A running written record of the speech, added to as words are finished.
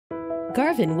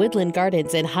Garvin Woodland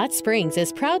Gardens in Hot Springs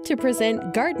is proud to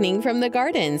present Gardening from the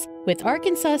Gardens with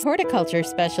Arkansas horticulture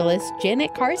specialist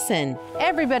Janet Carson.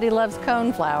 Everybody loves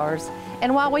coneflowers,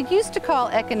 and while we used to call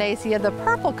echinacea the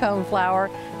purple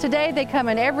coneflower, today they come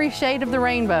in every shade of the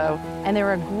rainbow, and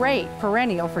they're a great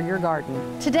perennial for your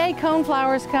garden. Today,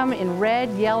 coneflowers come in red,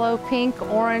 yellow, pink,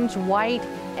 orange, white,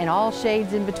 and all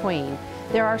shades in between.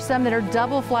 There are some that are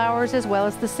double flowers as well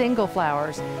as the single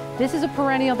flowers. This is a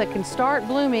perennial that can start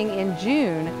blooming in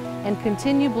June and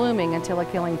continue blooming until a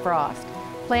killing frost.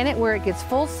 Plant it where it gets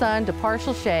full sun to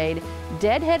partial shade,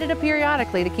 deadhead it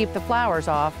periodically to keep the flowers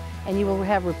off, and you will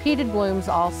have repeated blooms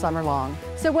all summer long.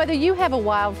 So whether you have a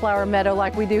wildflower meadow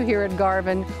like we do here at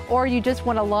Garvin, or you just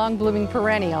want a long blooming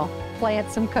perennial, plant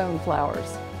some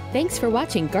coneflowers. Thanks for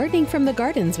watching Gardening from the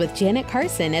Gardens with Janet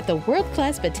Carson at the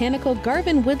world-class botanical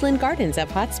Garvin Woodland Gardens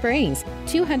of Hot Springs.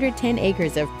 210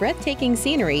 acres of breathtaking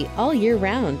scenery all year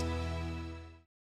round.